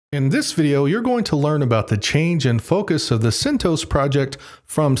In this video, you're going to learn about the change in focus of the CentOS project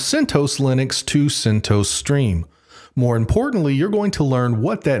from CentOS Linux to CentOS Stream. More importantly, you're going to learn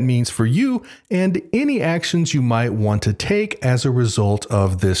what that means for you and any actions you might want to take as a result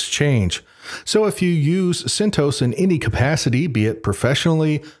of this change. So if you use CentOS in any capacity, be it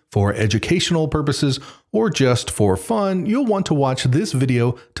professionally, for educational purposes, or just for fun, you'll want to watch this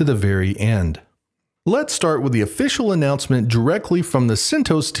video to the very end. Let's start with the official announcement directly from the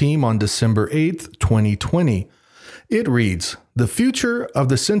CentOS team on December 8th, 2020. It reads, "The future of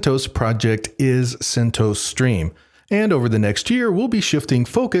the CentOS project is CentOS Stream, and over the next year we'll be shifting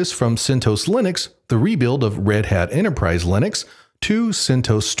focus from CentOS Linux, the rebuild of Red Hat Enterprise Linux, to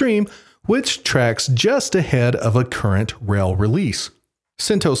CentOS Stream, which tracks just ahead of a current RHEL release.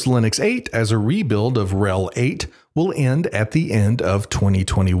 CentOS Linux 8, as a rebuild of RHEL 8, will end at the end of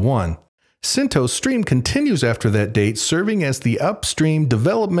 2021. CentOS Stream continues after that date, serving as the upstream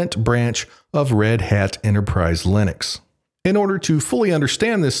development branch of Red Hat Enterprise Linux." In order to fully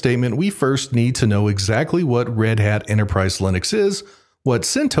understand this statement, we first need to know exactly what Red Hat Enterprise Linux is, what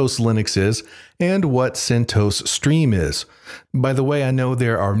CentOS Linux is, and what CentOS Stream is. By the way, I know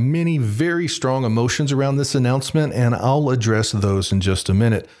there are many very strong emotions around this announcement, and I'll address those in just a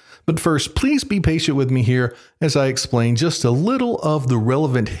minute. But first, please be patient with me here as I explain just a little of the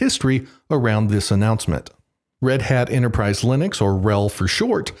relevant history around this announcement. Red Hat Enterprise Linux, or RHEL for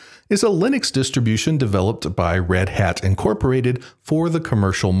short, is a Linux distribution developed by Red Hat Incorporated for the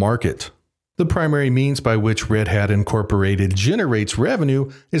commercial market. The primary means by which Red Hat Incorporated generates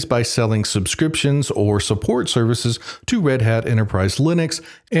revenue is by selling subscriptions or support services to Red Hat Enterprise Linux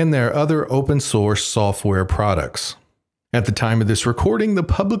and their other open source software products. At the time of this recording, the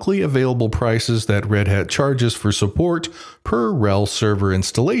publicly available prices that Red Hat charges for support per RHEL server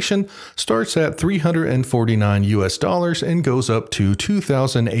installation starts at $349 and goes up to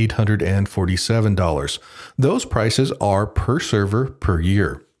 $2,847. Those prices are per server per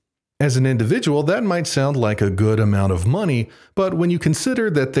year. As an individual, that might sound like a good amount of money, but when you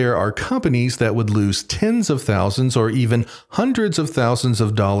consider that there are companies that would lose tens of thousands or even hundreds of thousands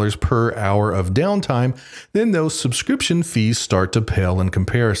of dollars per hour of downtime, then those subscription fees start to pale in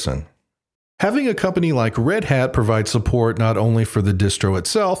comparison. Having a company like Red Hat provide support not only for the distro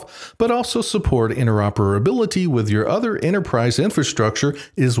itself, but also support interoperability with your other enterprise infrastructure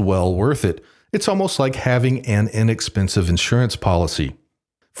is well worth it. It's almost like having an inexpensive insurance policy.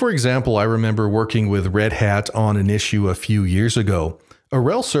 For example, I remember working with Red Hat on an issue a few years ago. A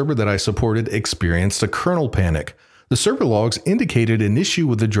RHEL server that I supported experienced a kernel panic. The server logs indicated an issue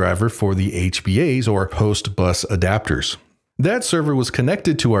with the driver for the HBAs, or host bus adapters. That server was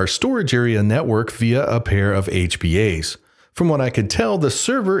connected to our storage area network via a pair of HBAs. From what I could tell, the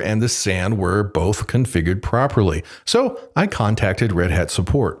server and the SAN were both configured properly, so I contacted Red Hat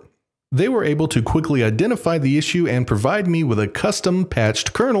support. They were able to quickly identify the issue and provide me with a custom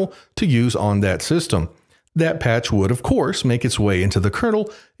patched kernel to use on that system. That patch would, of course, make its way into the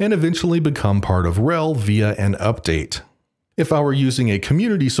kernel and eventually become part of RHEL via an update. If I were using a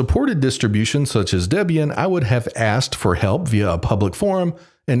community-supported distribution such as Debian, I would have asked for help via a public forum,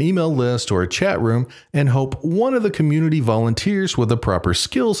 an email list, or a chat room, and hope one of the community volunteers with the proper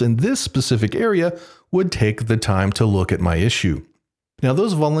skills in this specific area would take the time to look at my issue. Now,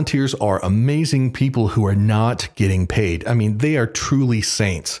 those volunteers are amazing people who are not getting paid. I mean, they are truly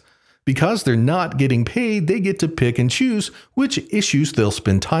saints. Because they're not getting paid, they get to pick and choose which issues they'll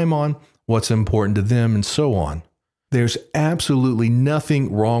spend time on, what's important to them, and so on. There's absolutely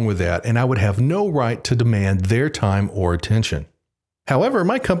nothing wrong with that, and I would have no right to demand their time or attention. However,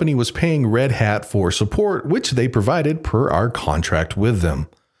 my company was paying Red Hat for support, which they provided per our contract with them.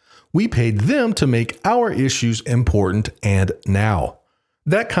 We paid them to make our issues important and now.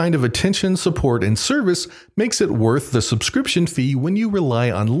 That kind of attention, support, and service makes it worth the subscription fee when you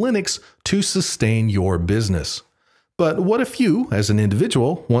rely on Linux to sustain your business. But what if you, as an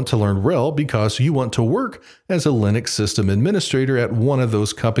individual, want to learn RHEL because you want to work as a Linux system administrator at one of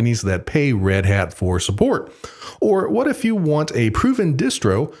those companies that pay Red Hat for support? Or what if you want a proven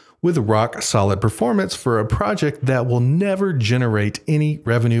distro with rock-solid performance for a project that will never generate any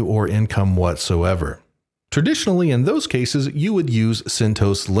revenue or income whatsoever? Traditionally, in those cases, you would use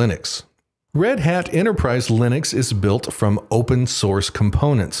CentOS Linux. Red Hat Enterprise Linux is built from open source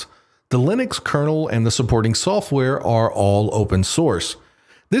components. The Linux kernel and the supporting software are all open source.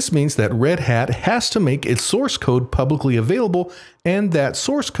 This means that Red Hat has to make its source code publicly available, and that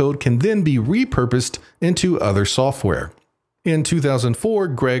source code can then be repurposed into other software. In 2004,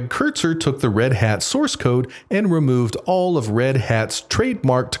 Greg Kurtzer took the Red Hat source code and removed all of Red Hat's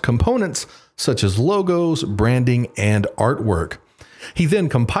trademarked components such as logos, branding, and artwork. He then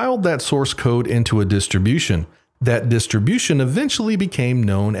compiled that source code into a distribution. That distribution eventually became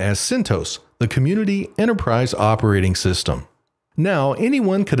known as CentOS, the Community Enterprise Operating System. Now,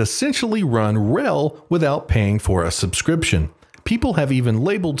 anyone could essentially run RHEL without paying for a subscription. People have even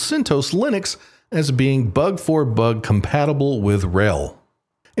labeled CentOS Linux as being bug-for-bug compatible with RHEL.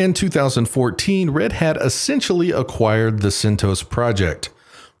 In 2014, Red Hat essentially acquired the CentOS project.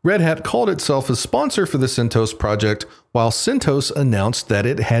 Red Hat called itself a sponsor for the CentOS project, while CentOS announced that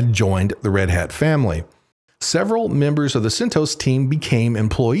it had joined the Red Hat family. Several members of the CentOS team became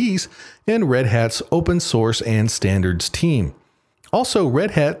employees in Red Hat's open source and standards team. Also,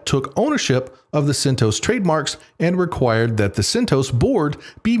 Red Hat took ownership of the CentOS trademarks and required that the CentOS board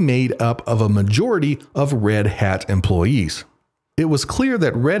be made up of a majority of Red Hat employees. It was clear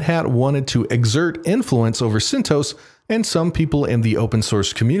that Red Hat wanted to exert influence over CentOS, and some people in the open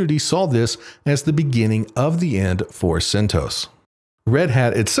source community saw this as the beginning of the end for CentOS. Red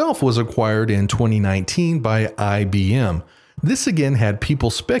Hat itself was acquired in 2019 by IBM. This again had people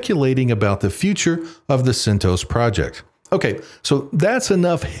speculating about the future of the CentOS project. Okay, so that's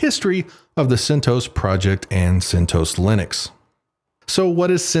enough history of the CentOS project and CentOS Linux. So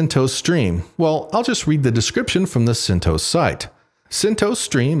what is CentOS Stream? Well, I'll just read the description from the CentOS site. CentOS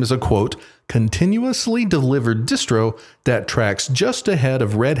Stream is a, quote, continuously delivered distro that tracks just ahead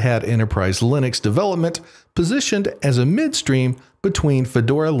of Red Hat Enterprise Linux development, positioned as a midstream between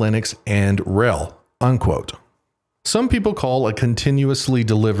Fedora Linux and RHEL, unquote. Some people call a continuously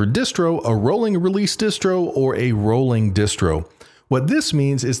delivered distro a rolling release distro or a rolling distro. What this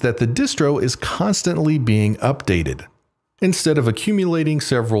means is that the distro is constantly being updated. Instead of accumulating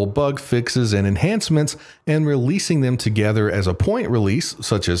several bug fixes and enhancements and releasing them together as a point release,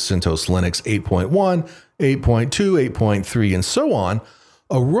 such as CentOS Linux 8.1, 8.2, 8.3, and so on,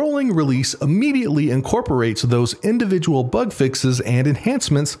 a rolling release immediately incorporates those individual bug fixes and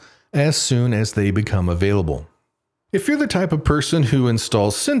enhancements as soon as they become available. If you're the type of person who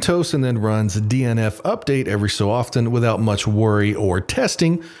installs CentOS and then runs DNF update every so often without much worry or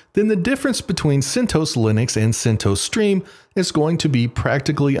testing, then the difference between CentOS Linux and CentOS Stream is going to be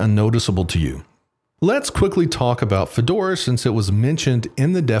practically unnoticeable to you. Let's quickly talk about Fedora since it was mentioned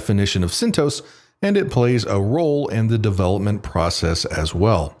in the definition of CentOS and it plays a role in the development process as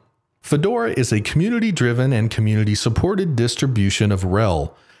well. Fedora is a community-driven and community-supported distribution of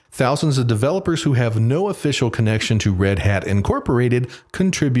RHEL. Thousands of developers who have no official connection to Red Hat Incorporated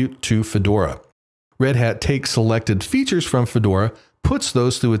contribute to Fedora. Red Hat takes selected features from Fedora, puts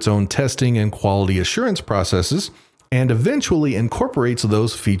those through its own testing and quality assurance processes, and eventually incorporates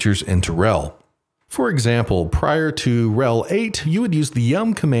those features into RHEL. For example, prior to RHEL 8, you would use the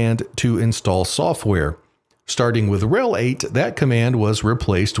yum command to install software. Starting with RHEL 8, that command was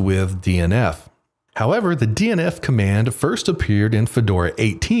replaced with DNF. However, the DNF command first appeared in Fedora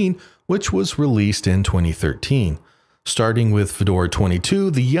 18, which was released in 2013. Starting with Fedora 22,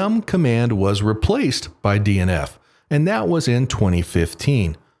 the yum command was replaced by DNF, and that was in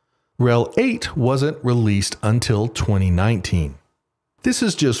 2015. RHEL 8 wasn't released until 2019. This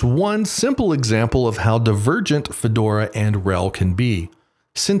is just one simple example of how divergent Fedora and RHEL can be.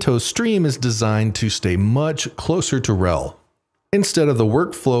 CentOS Stream is designed to stay much closer to RHEL. Instead of the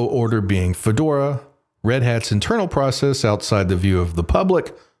workflow order being Fedora, Red Hat's internal process outside the view of the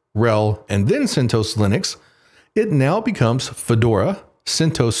public, RHEL, and then CentOS Linux, it now becomes Fedora,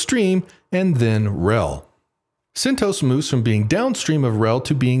 CentOS Stream, and then RHEL. CentOS moves from being downstream of RHEL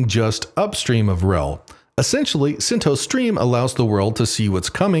to being just upstream of RHEL. Essentially, CentOS Stream allows the world to see what's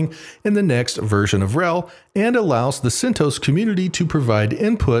coming in the next version of RHEL and allows the CentOS community to provide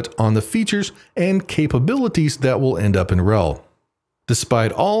input on the features and capabilities that will end up in RHEL.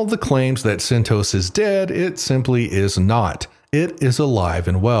 Despite all the claims that CentOS is dead, it simply is not. It is alive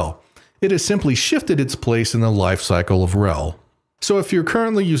and well. It has simply shifted its place in the life cycle of RHEL. So if you're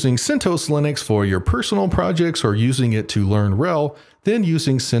currently using CentOS Linux for your personal projects or using it to learn RHEL, then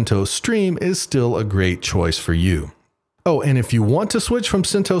using CentOS Stream is still a great choice for you. Oh, and if you want to switch from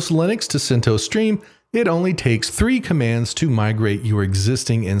CentOS Linux to CentOS Stream, it only takes 3 commands to migrate your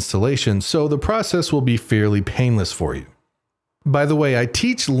existing installation, so the process will be fairly painless for you. By the way, I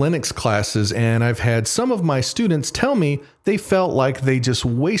teach Linux classes and I've had some of my students tell me they felt like they just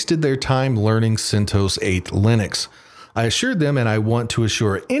wasted their time learning CentOS 8 Linux. I assured them, and I want to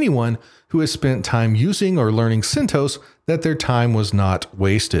assure anyone who has spent time using or learning CentOS, that their time was not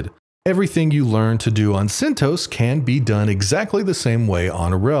wasted. Everything you learn to do on CentOS can be done exactly the same way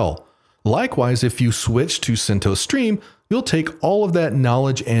on RHEL. Likewise, if you switch to CentOS Stream, you'll take all of that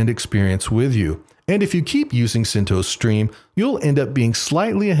knowledge and experience with you. And if you keep using CentOS Stream, you'll end up being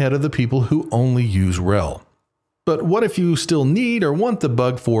slightly ahead of the people who only use RHEL. But what if you still need or want the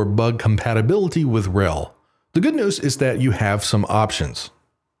bug for bug compatibility with RHEL? The good news is that you have some options.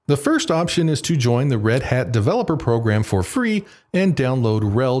 The first option is to join the Red Hat developer program for free and download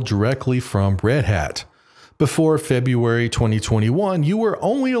RHEL directly from Red Hat. Before February 2021, you were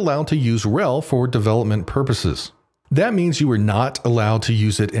only allowed to use RHEL for development purposes. That means you were not allowed to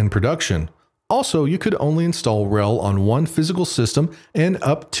use it in production. Also, you could only install RHEL on one physical system and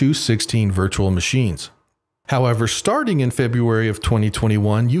up to 16 virtual machines. However, starting in February of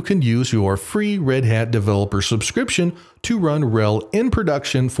 2021, you can use your free Red Hat developer subscription to run RHEL in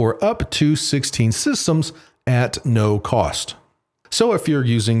production for up to 16 systems at no cost. So if you're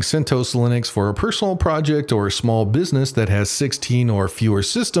using CentOS Linux for a personal project or a small business that has 16 or fewer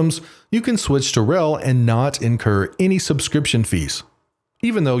systems, you can switch to RHEL and not incur any subscription fees.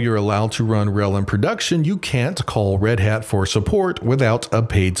 Even though you're allowed to run RHEL in production, you can't call Red Hat for support without a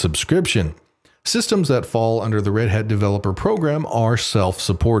paid subscription. Systems that fall under the Red Hat developer program are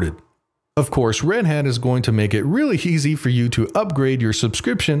self-supported. Of course, Red Hat is going to make it really easy for you to upgrade your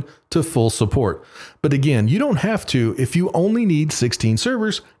subscription to full support. But again, you don't have to if you only need 16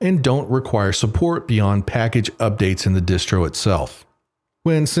 servers and don't require support beyond package updates in the distro itself.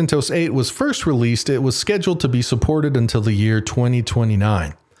 When CentOS 8 was first released, it was scheduled to be supported until the year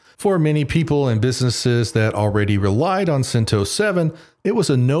 2029. For many people and businesses that already relied on CentOS 7, it was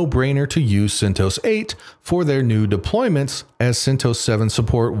a no-brainer to use CentOS 8 for their new deployments, as CentOS 7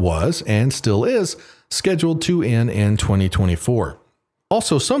 support was, and still is, scheduled to end in 2024.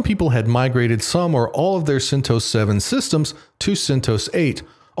 Also, some people had migrated some or all of their CentOS 7 systems to CentOS 8,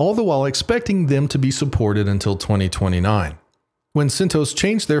 all the while expecting them to be supported until 2029. When CentOS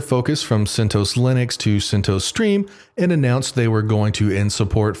changed their focus from CentOS Linux to CentOS Stream and announced they were going to end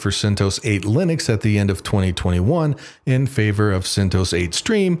support for CentOS 8 Linux at the end of 2021 in favor of CentOS 8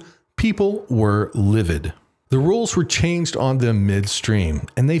 Stream, people were livid. The rules were changed on them midstream,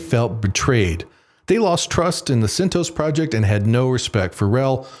 and they felt betrayed. They lost trust in the CentOS project and had no respect for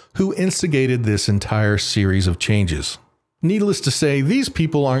RHEL, who instigated this entire series of changes. Needless to say, these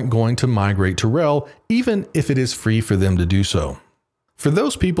people aren't going to migrate to RHEL, even if it is free for them to do so. For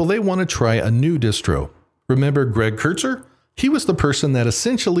those people, they want to try a new distro. Remember Greg Kurtzer? He was the person that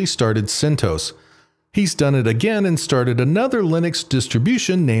essentially started CentOS. He's done it again and started another Linux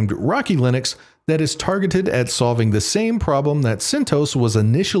distribution named RHEL that is targeted at solving the same problem that CentOS was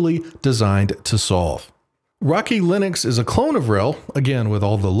initially designed to solve. RHEL is a clone of RHEL, again with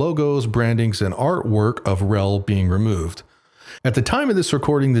all the logos, brandings, and artwork of RHEL being removed. At the time of this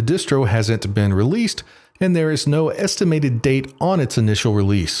recording, the distro hasn't been released, and there is no estimated date on its initial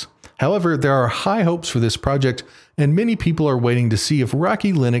release. However, there are high hopes for this project, and many people are waiting to see if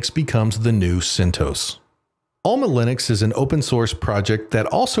RHEL becomes the new CentOS. AlmaLinux is an open source project that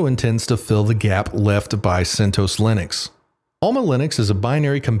also intends to fill the gap left by CentOS Linux. AlmaLinux is a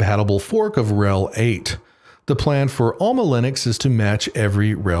binary compatible fork of RHEL 8. The plan for AlmaLinux is to match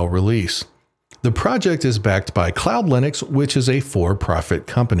every RHEL release. The project is backed by CloudLinux, which is a for-profit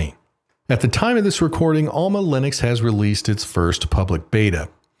company. At the time of this recording, AlmaLinux has released its first public beta.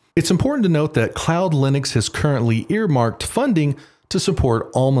 It's important to note that CloudLinux has currently earmarked funding to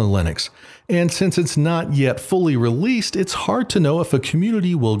support AlmaLinux, and since it's not yet fully released, it's hard to know if a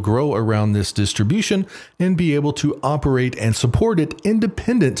community will grow around this distribution and be able to operate and support it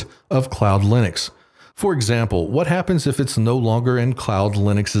independent of CloudLinux. For example, what happens if it's no longer in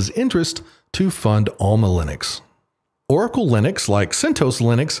CloudLinux's interest to fund AlmaLinux? Oracle Linux, like CentOS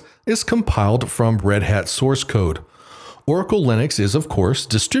Linux, is compiled from Red Hat source code. Oracle Linux is, of course,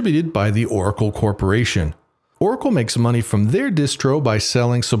 distributed by the Oracle Corporation. Oracle makes money from their distro by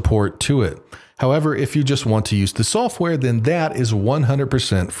selling support to it. However, if you just want to use the software, then that is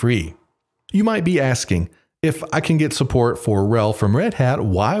 100% free. You might be asking, if I can get support for RHEL from Red Hat,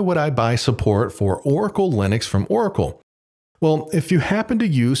 why would I buy support for Oracle Linux from Oracle? Well, if you happen to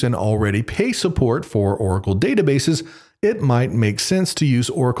use and already pay support for Oracle databases, it might make sense to use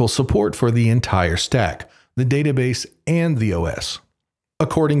Oracle support for the entire stack, the database and the OS.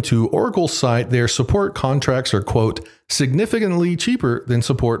 According to Oracle's site, their support contracts are, quote, significantly cheaper than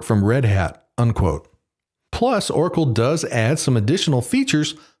support from Red Hat, unquote. Plus, Oracle does add some additional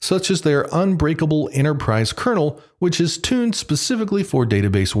features, such as their unbreakable enterprise kernel, which is tuned specifically for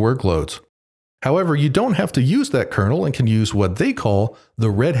database workloads. However, you don't have to use that kernel and can use what they call the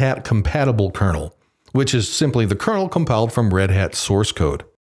Red Hat compatible kernel, which is simply the kernel compiled from Red Hat source code.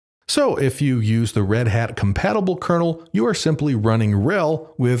 So if you use the Red Hat compatible kernel, you are simply running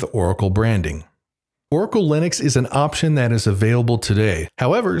RHEL with Oracle branding. Oracle Linux is an option that is available today.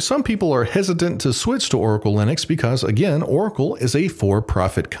 However, some people are hesitant to switch to Oracle Linux because, again, Oracle is a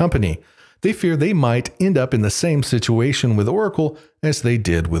for-profit company. They fear they might end up in the same situation with Oracle as they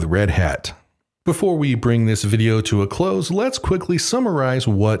did with Red Hat. Before we bring this video to a close, let's quickly summarize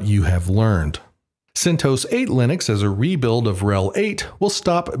what you have learned. CentOS 8 Linux as a rebuild of RHEL 8 will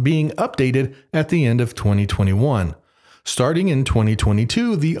stop being updated at the end of 2021. Starting in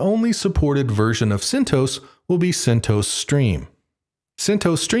 2022, the only supported version of CentOS will be CentOS Stream.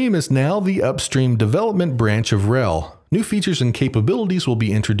 CentOS Stream is now the upstream development branch of RHEL. New features and capabilities will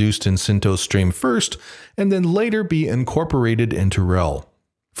be introduced in CentOS Stream first, and then later be incorporated into RHEL.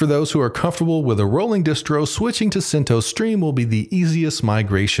 For those who are comfortable with a rolling distro, switching to CentOS Stream will be the easiest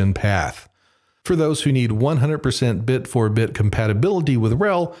migration path. For those who need 100% bit-for-bit compatibility with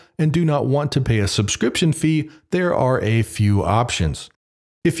RHEL and do not want to pay a subscription fee, there are a few options.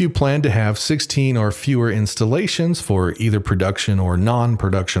 If you plan to have 16 or fewer installations for either production or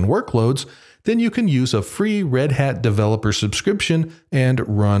non-production workloads, then you can use a free Red Hat developer subscription and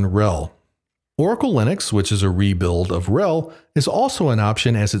run RHEL. Oracle Linux, which is a rebuild of RHEL, is also an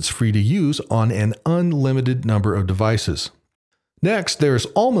option as it's free to use on an unlimited number of devices. Next, there's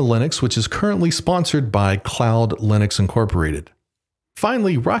AlmaLinux, which is currently sponsored by Cloud Linux Incorporated.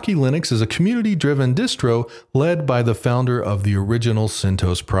 Finally, Rocky Linux is a community-driven distro led by the founder of the original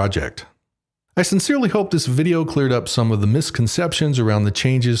CentOS project. I sincerely hope this video cleared up some of the misconceptions around the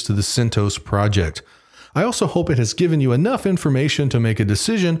changes to the CentOS project. I also hope it has given you enough information to make a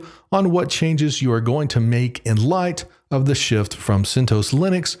decision on what changes you are going to make in light of the shift from CentOS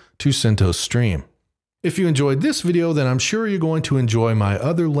Linux to CentOS Stream. If you enjoyed this video, then I'm sure you're going to enjoy my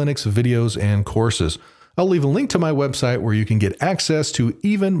other Linux videos and courses. I'll leave a link to my website where you can get access to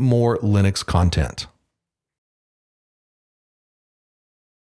even more Linux content.